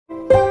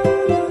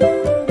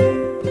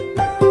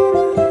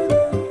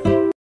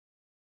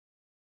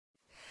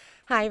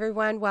Hi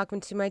everyone, welcome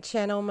to my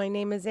channel. My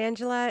name is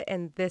Angela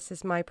and this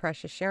is My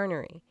Precious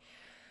Yarnery.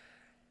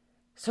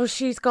 So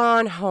she's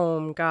gone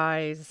home,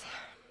 guys.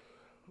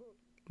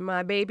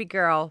 My baby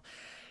girl,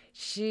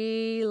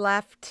 she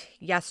left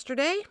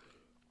yesterday.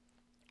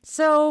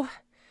 So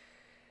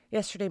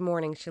yesterday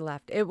morning she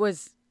left. It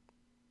was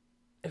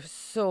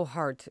so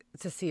hard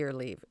to see her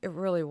leave. It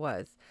really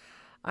was.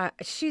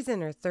 She's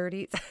in her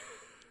 30s.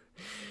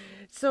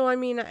 So, I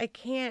mean, I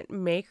can't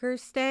make her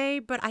stay,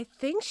 but I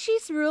think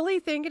she's really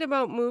thinking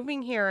about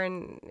moving here,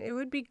 and it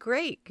would be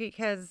great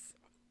because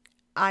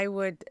I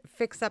would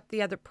fix up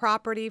the other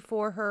property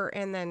for her,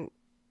 and then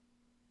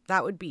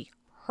that would be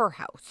her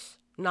house,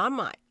 not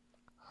mine,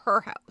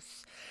 her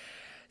house.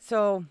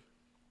 So,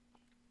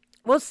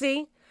 we'll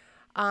see.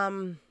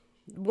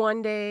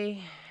 One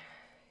day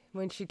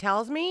when she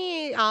tells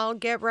me, I'll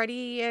get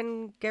ready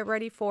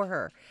for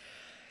her.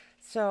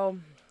 So,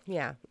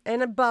 yeah.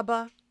 And a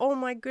Bubba. Oh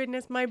my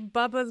goodness, my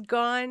Bubba's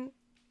gone.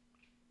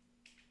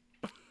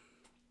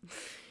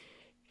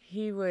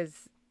 He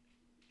was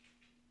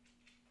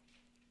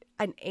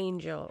an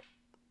angel.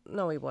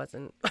 No, he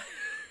wasn't.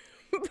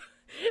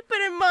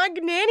 But in my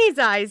Nanny's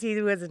eyes, he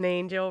was an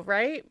angel,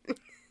 right?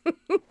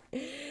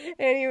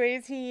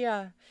 Anyways, he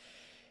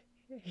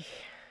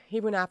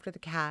went after the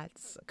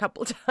cats a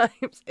couple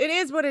times. It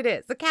is what it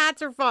is. The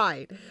cats are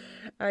fine.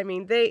 I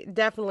mean, they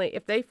definitely,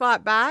 if they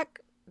fought back,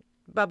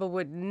 Bubba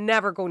would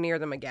never go near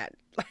them again.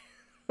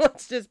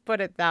 Let's just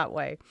put it that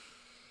way.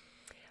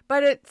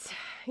 But it's,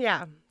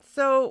 yeah.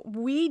 So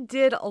we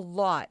did a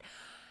lot.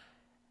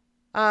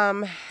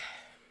 So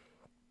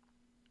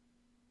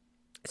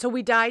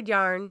we dyed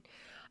yarn.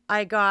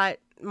 I got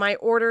my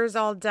orders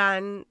all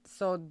done.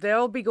 So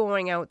they'll be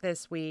going out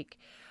this week.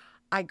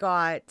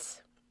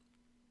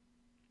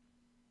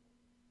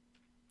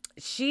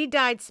 She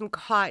dyed some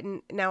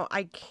cotton. Now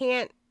I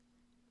can't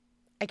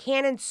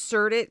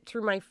insert it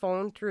through my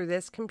phone through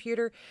this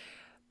computer,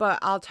 but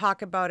I'll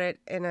talk about it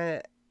in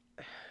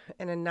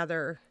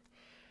another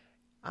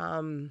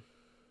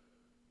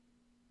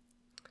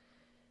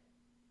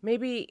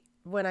maybe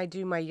when I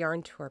do my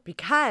yarn tour,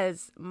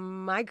 because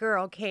my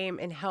girl came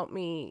and helped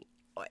me,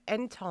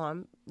 and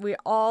Tom, we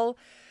all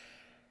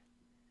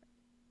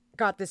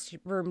got this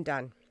room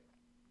done.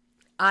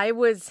 I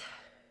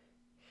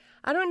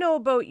don't know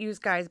about you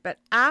guys, but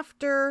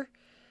after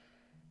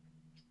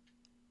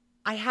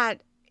I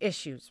had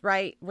issues,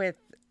 right, with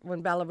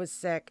when Bella was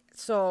sick.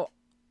 So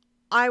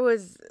I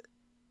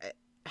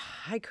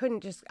couldn't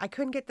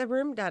get the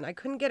room done. I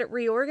couldn't get it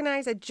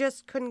reorganized. I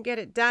just couldn't get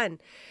it done.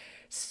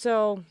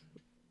 So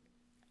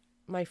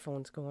my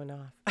phone's going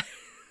off.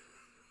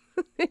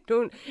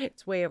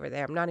 It's way over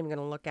there. I'm not even going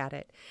to look at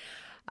it.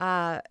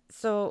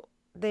 So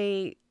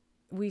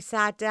we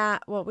sat down.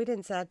 Well, we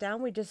didn't sit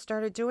down. We just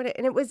started doing it.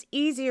 And it was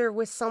easier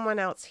with someone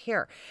else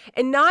here.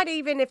 And not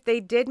even if they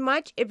did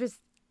much, it was,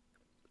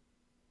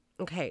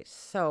 okay,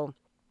 so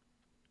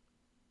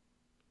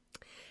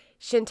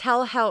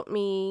Shantell helped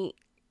me.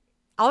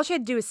 All she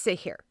had to do is sit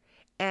here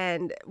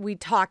and we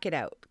talk it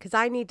out, because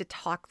I need to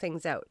talk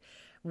things out,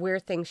 where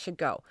things should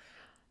go.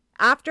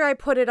 After I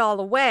put it all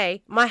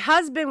away, my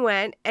husband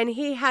went and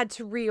he had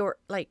to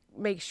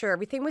make sure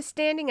everything was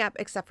standing up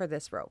except for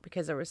this row,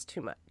 because there was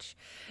too much.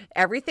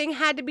 Everything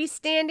had to be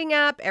standing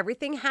up.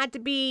 Everything had to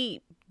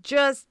be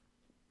it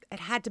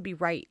had to be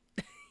right.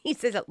 He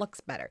says it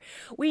looks better.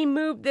 We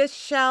moved this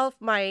shelf.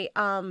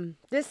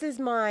 This is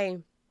my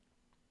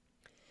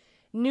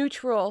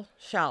neutral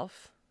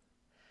shelf.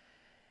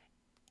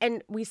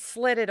 And we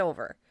slid it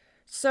over.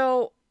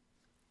 So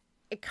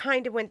it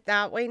kind of went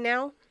that way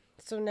now.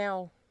 So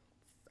now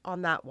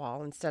on that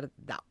wall instead of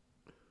that.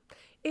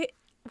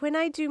 When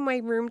I do my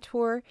room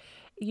tour,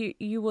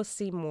 you will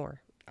see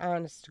more.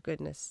 Honest to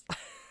goodness.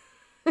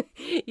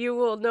 You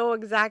will know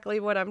exactly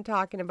what I'm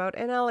talking about,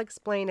 and I'll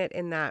explain it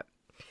in that.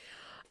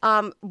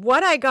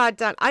 What I got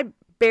done, I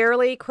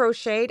barely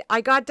crocheted.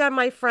 I got done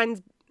my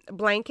friend's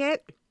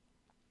blanket.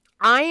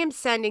 I am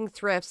sending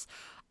Thrifts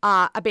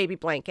a baby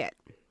blanket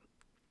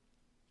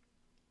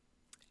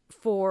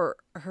for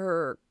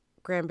her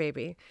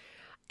grandbaby.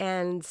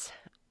 And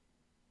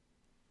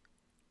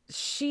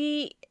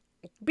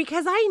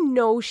because I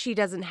know she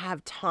doesn't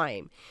have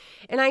time.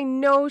 And I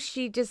know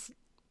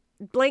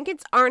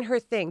blankets aren't her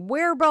thing.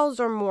 Wearables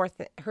are more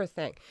her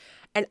thing.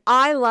 And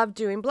I love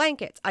doing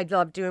blankets. I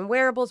love doing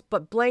wearables,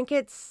 but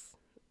blankets,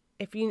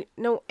 if you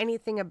know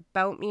anything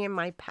about me and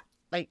my,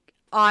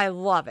 I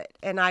love it.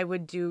 And I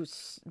would do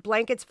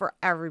blankets for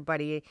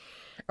everybody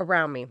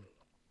around me.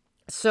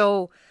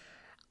 So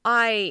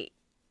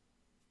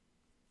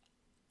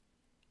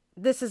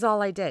this is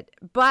all I did.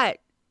 But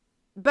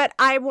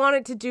I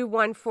wanted to do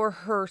one for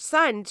her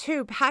son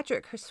too,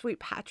 Patrick, her sweet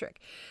Patrick.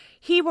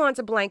 He wants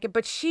a blanket,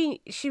 but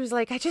she was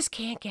like, I just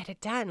can't get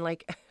it done. And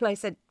I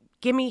said,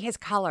 give me his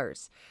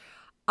colors.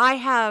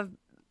 Tell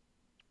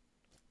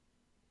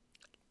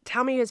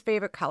me his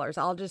favorite colors.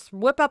 I'll just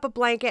whip up a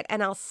blanket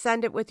and I'll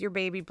send it with your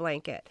baby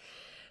blanket.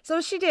 So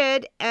she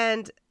did,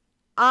 and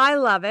I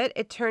love it.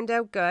 It turned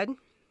out good.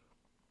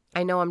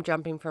 I know I'm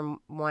jumping from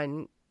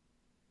one.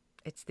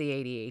 It's the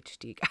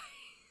ADHD guy.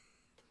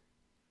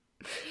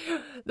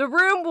 The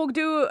room, will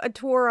do a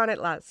tour on it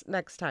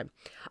next time.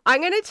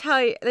 I'm going to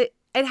tell you, it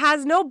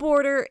has no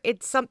border.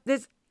 It's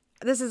this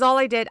is all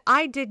I did.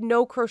 I did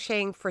no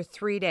crocheting for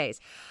 3 days.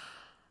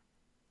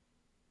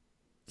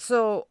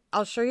 So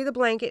I'll show you the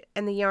blanket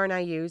and the yarn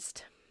I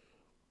used.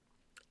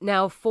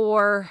 Now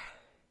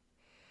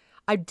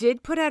I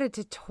did put out a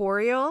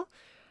tutorial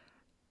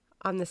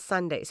on the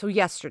Sunday. So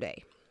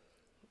yesterday.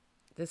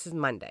 This is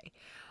Monday.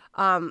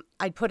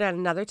 I put out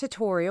another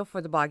tutorial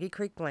for the Boggy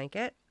Creek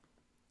blanket.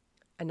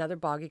 Another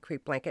Boggy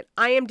Creek blanket.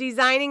 I am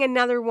designing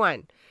another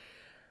one.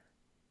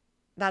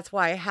 That's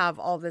why I have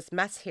all this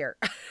mess here.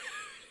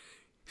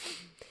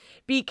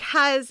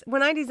 Because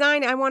when I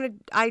design,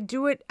 I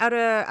do it out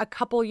of a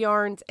couple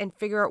yarns and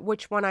figure out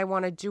which one I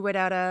want to do it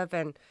out of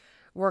and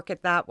work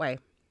it that way.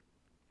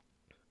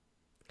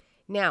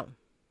 Now,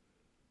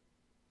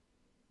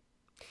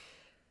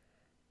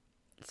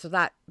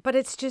 but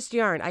it's just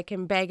yarn. I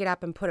can bag it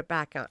up and put it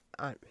back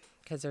on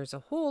because there's a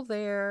hole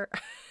there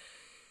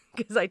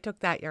because I took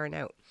that yarn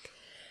out.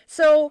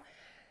 So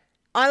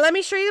let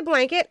me show you the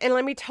blanket and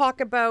let me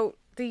talk about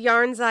the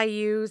yarns I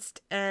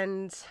used.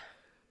 And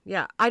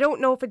yeah, I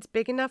don't know if it's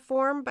big enough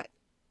for them, but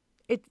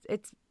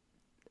it's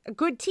a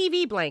good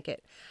TV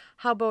blanket.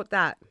 How about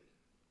that?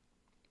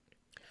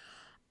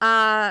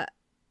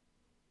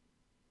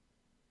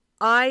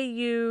 I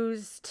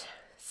used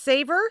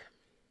Saver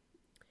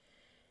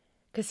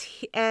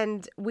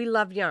and we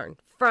love yarn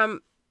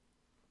from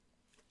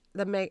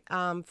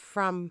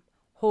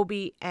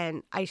Hobie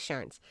and Ice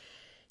Yarns.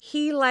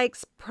 He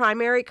likes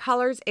primary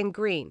colors and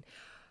green.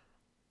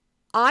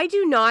 I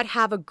do not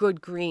have a good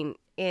green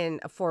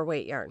in a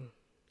 4-weight yarn.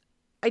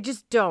 I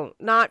just don't.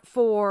 Not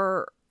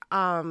for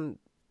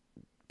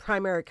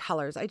primary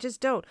colors. I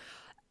just don't.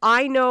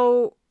 I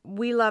know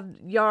We Love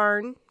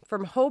Yarn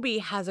from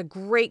Hobie has a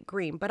great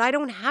green, but I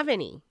don't have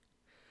any.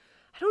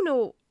 I don't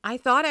know. I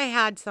thought I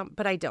had some,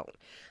 but I don't.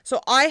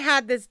 So I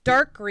had this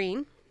dark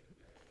green,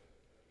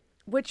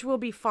 which will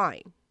be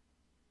fine.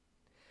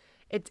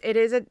 It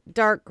is a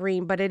dark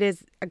green, but it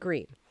is a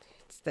green.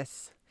 It's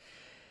this.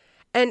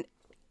 And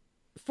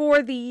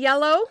for the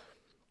yellow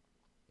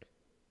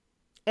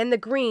and the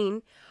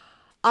green,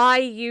 I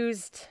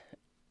used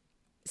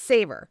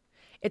Saver.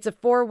 It's a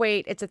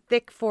 4-weight. It's a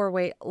thick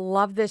 4-weight.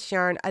 Love this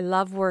yarn. I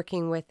love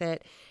working with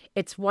it.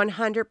 It's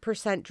 100%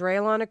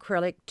 Draylon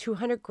acrylic,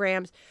 200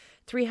 grams,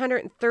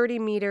 330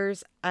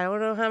 meters. I don't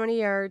know how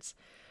many yards.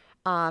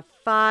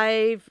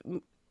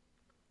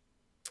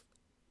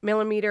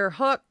 5mm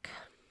hook.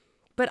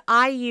 But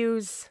I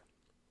used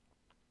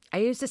a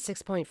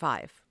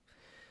 6.5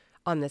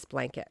 on this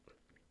blanket.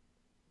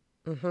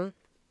 And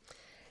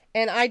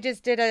I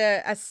just did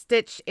a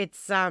stitch.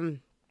 It's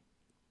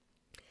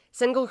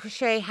single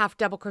crochet, half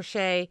double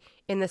crochet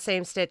in the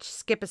same stitch,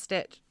 skip a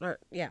stitch.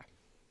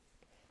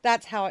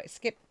 That's how I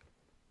skip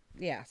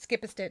a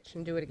stitch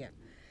and do it again.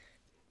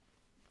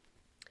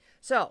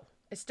 So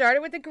I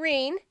started with the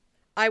green.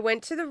 I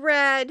went to the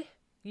red,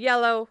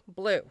 yellow,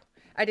 blue.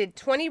 I did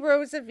 20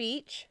 rows of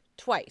each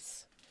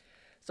twice.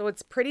 So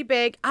it's pretty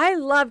big. I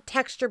love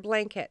texture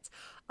blankets.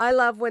 I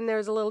love when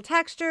there's a little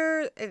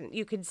texture and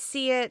you can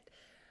see it.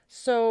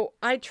 So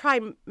I try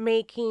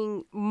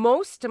making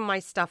most of my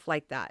stuff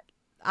like that.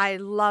 I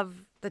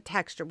love the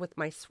texture with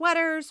my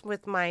sweaters,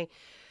 with my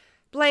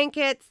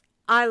blankets.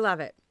 I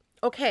love it.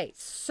 Okay,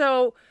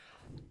 so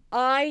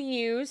I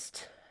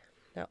used,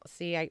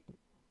 I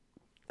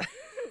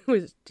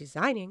was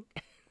designing.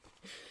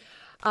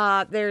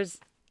 I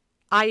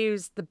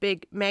used the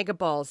big mega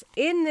balls.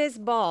 In this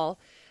ball,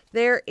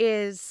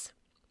 it's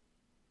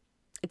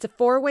a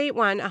 4-weight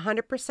one,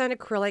 100%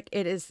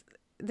 acrylic.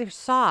 They're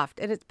soft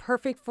and it's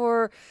perfect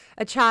for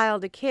a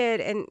child, a kid,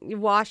 and you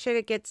wash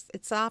it, it's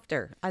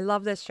softer. I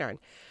love this yarn.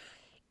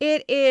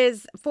 It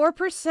is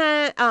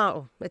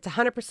 4%, it's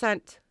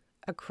 100%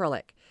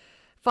 acrylic.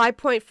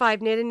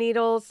 5.5 knitted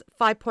needles,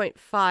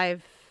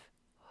 5.5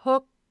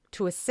 hook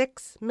to a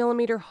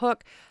 6mm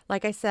hook.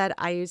 Like I said,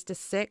 I used a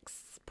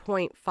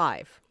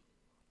 6.5.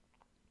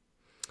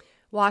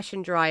 Wash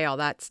and dry all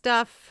that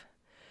stuff.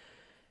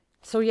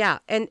 So yeah,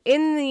 and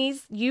in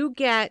these you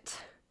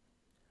get,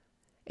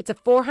 it's a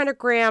 400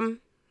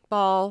 gram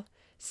ball,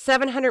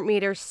 700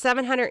 meters,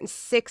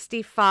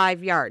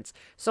 765 yards.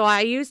 So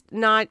I used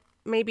not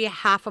maybe a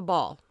half a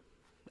ball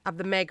of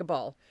the mega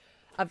ball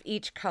of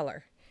each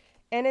color.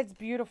 And it's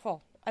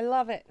beautiful. I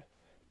love it.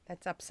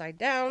 That's upside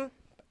down.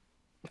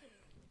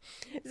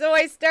 So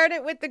I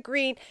started with the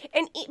green,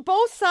 and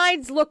both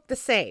sides look the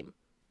same.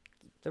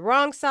 The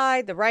wrong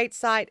side, the right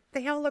side,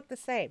 they all look the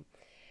same.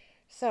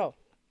 So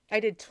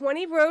I did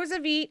 20 rows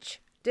of each,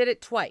 did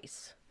it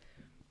twice.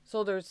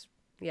 So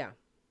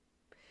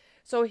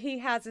so he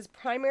has his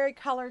primary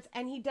colors,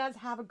 and he does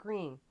have a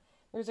green.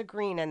 There's a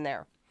green in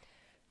there.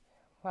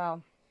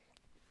 Well,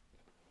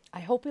 I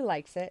hope he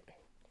likes it.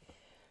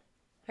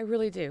 I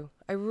really do.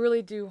 I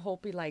really do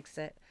hope he likes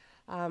it.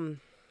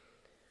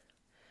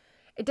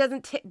 It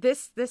doesn't take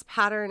this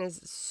pattern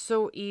is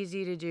so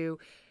easy to do.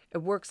 It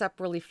works up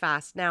really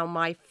fast. Now,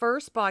 my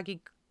first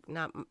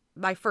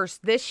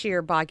this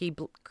year Boggy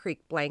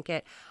Creek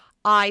blanket,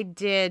 I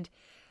did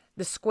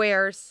the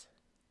squares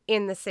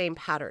in the same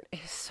pattern.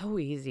 It's so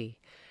easy.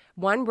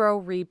 One row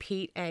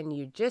repeat, and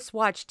you just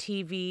watch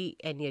TV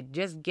and you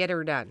just get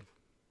her done.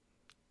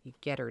 You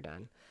get her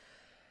done.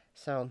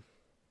 So,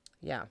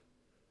 yeah.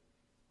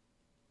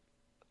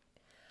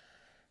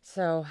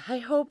 So I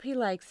hope he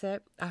likes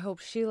it. I hope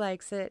she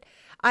likes it.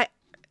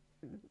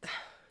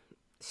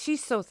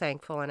 She's so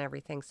thankful and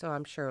everything, so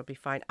I'm sure it'll be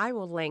fine. I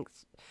will link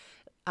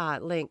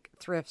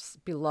thrifts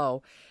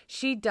below.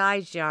 She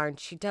dyes yarn.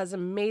 She does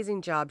an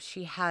amazing job.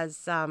 She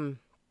has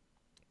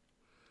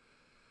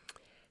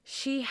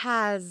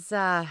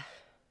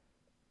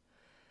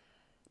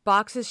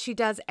boxes she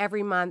does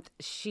every month.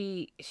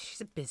 She's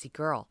a busy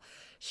girl.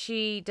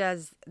 She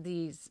does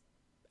these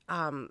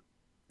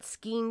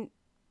skein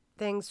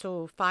things,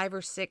 so 5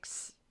 or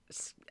 6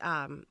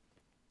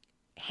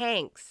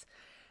 hanks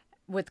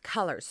with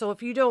colors. So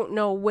if you don't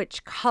know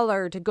which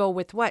color to go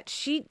with what,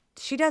 she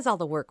does all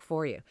the work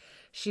for you.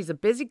 She's a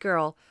busy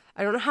girl.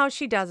 I don't know how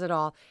she does it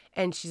all,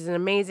 and she's an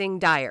amazing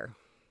dyer.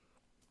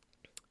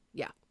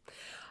 Yeah.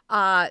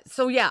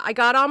 So yeah, I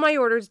got all my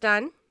orders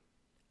done.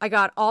 I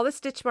got all the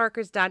stitch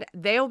markers done.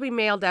 They'll be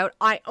mailed out.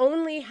 I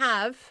only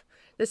have,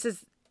 this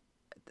is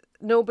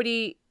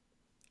nobody,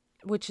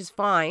 which is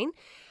fine,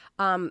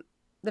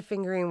 the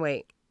fingering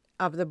weight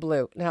of the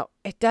blue. Now,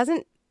 it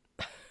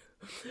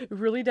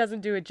really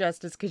doesn't do it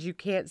justice because you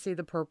can't see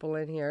the purple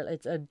in here.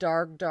 It's a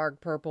dark, dark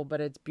purple,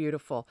 but it's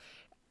beautiful.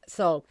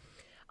 So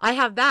I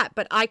have that,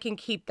 but I can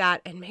keep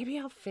that, and maybe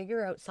I'll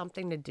figure out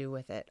something to do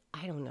with it.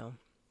 I don't know.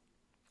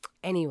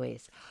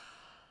 Anyways,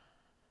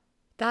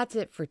 that's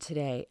it for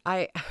today.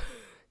 I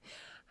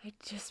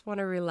just want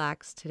to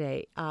relax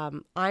today.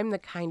 I'm the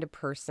kind of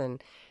person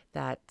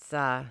that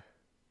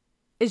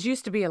is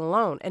used to being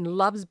alone and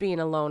loves being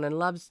alone and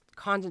loves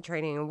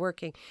concentrating and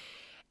working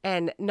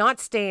and not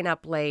staying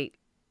up late.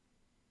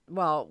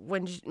 Well,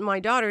 when my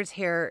daughter's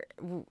here,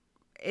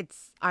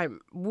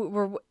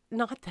 we're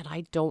not that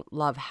I don't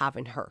love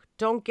having her.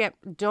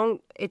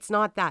 It's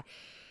not that.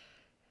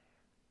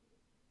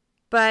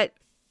 But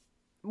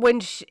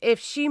if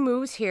she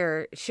moves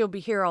here, she'll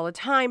be here all the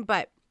time,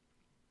 but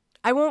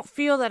I won't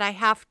feel that I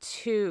have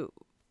to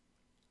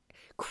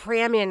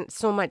cram in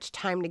so much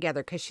time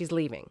together because she's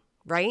leaving,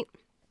 right?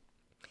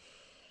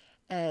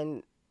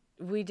 And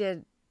we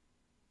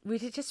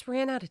just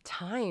ran out of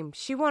time.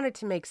 She wanted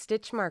to make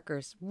stitch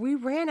markers. We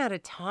ran out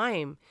of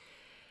time.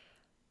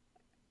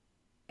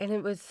 And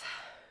it was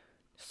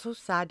so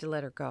sad to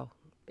let her go.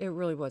 It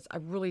really was. I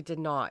really did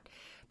not.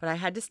 But I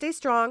had to stay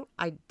strong.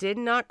 I did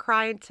not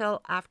cry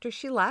until after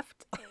she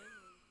left.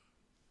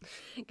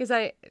 Because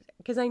I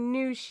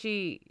knew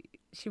she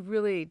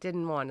really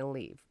didn't want to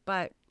leave.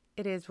 But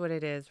it is what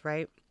it is,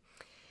 right?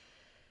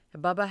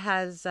 Bubba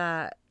has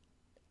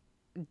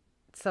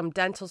some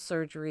dental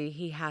surgery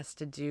he has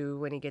to do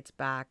when he gets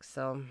back.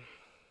 So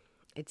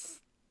it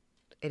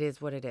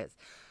is what it is.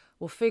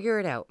 We'll figure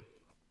it out.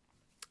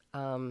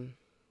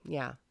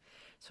 Yeah.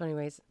 So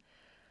anyways,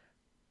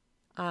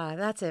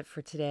 that's it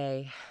for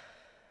today.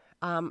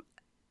 I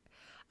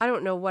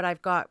don't know what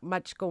I've got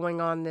much going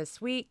on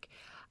this week.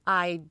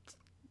 I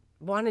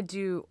want to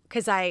do,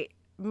 because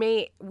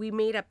we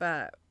made up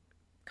a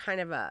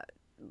kind of a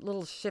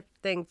little shift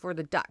thing for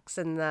the ducks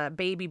and the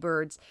baby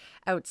birds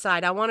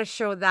outside. I want to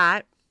show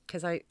that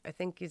because I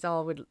think you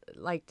all would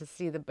like to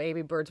see the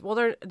baby birds. Well,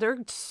 they're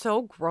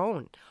so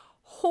grown.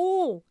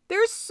 Oh,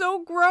 they're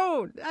so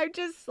grown. I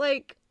just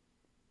like,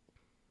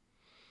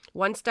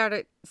 one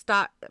started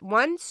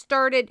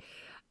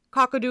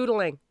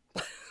cockadoodling.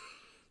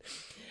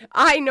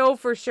 I know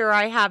for sure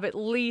I have at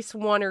least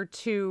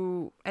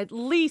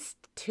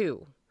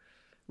two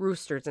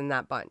roosters in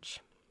that bunch.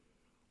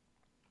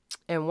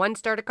 And one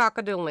started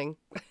cockadoodling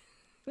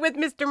with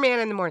Mr. Man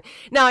in the morning.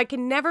 Now, I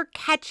can never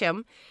catch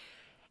him,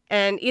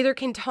 and either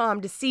can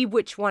Tom, to see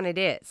which one it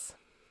is.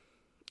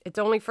 It's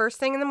only first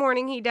thing in the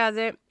morning he does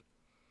it.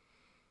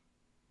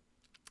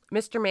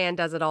 Mr. Man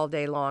does it all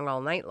day long,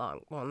 all night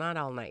long. Well, not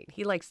all night.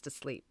 He likes to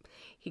sleep.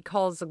 He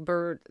calls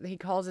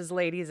his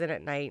ladies in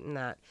at night and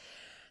that.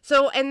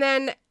 So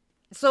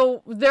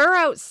they're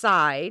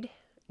outside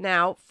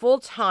now full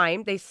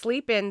time. They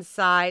sleep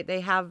inside.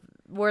 They have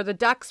where the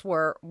ducks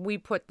were. We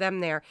put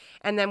them there.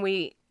 And then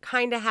we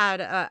kind of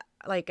had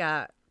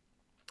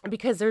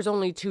because there's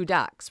only 2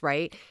 ducks,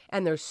 right?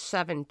 And there's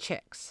 7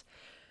 chicks.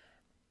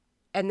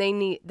 And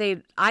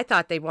I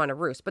thought they'd want to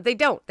roost, but they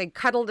don't. They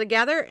cuddle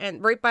together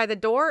and right by the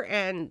door,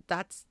 and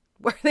that's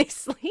where they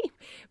sleep.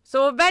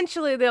 So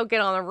eventually they'll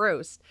get on a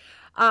roost.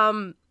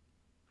 Well,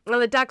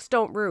 the ducks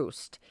don't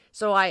roost.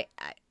 So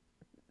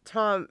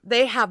Tom,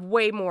 they have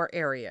way more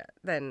area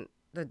than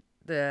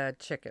the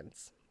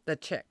chickens, the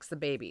chicks, the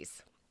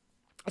babies.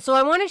 So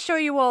I want to show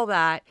you all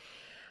that.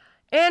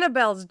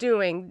 Annabelle's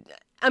doing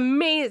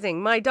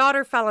amazing. My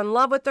daughter fell in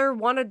love with her,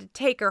 wanted to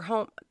take her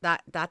home.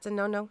 That's a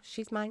no-no.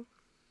 She's mine.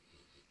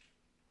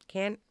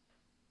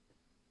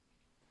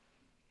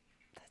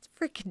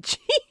 freaking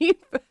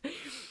cheap.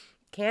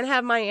 Can't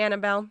have my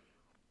Annabelle.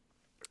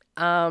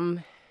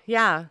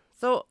 Yeah,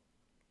 so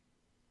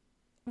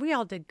we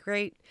all did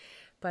great,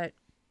 but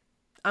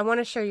I want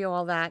to show you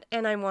all that,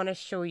 and I want to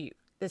show you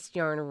this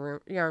yarn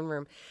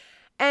room.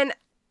 And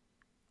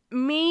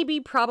maybe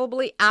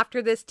probably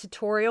after this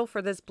tutorial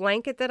for this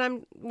blanket that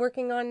I'm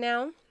working on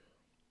now,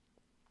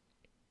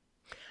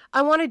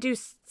 I want to do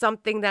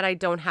something that I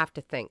don't have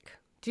to think.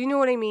 Do you know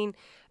what I mean?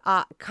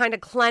 Kind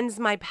of cleanse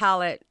my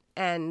palette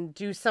and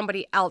do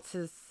somebody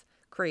else's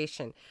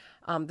creation.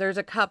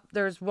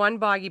 There's one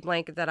boggy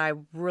blanket that I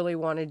really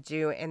want to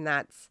do, and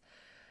that's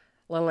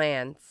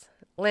Linan.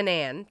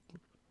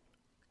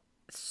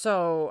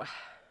 So,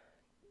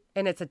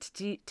 and it's a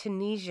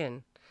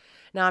Tunisian.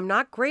 Now, I'm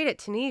not great at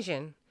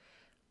Tunisian,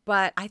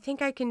 but I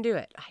think I can do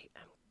it. I'm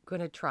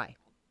going to try.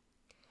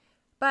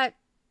 But,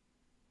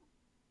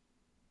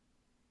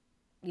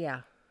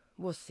 yeah,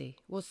 we'll see.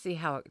 We'll see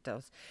how it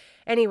goes.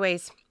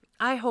 Anyways,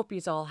 I hope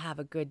you all have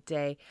a good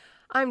day.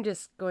 I'm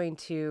just going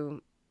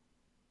to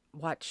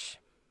watch.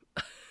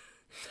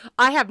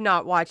 I have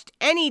not watched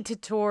any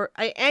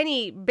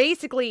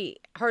basically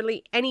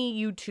hardly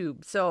any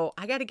YouTube, so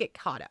I got to get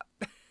caught up.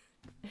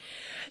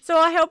 So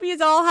I hope you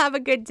all have a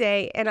good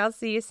day, and I'll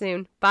see you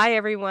soon. Bye,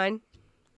 everyone.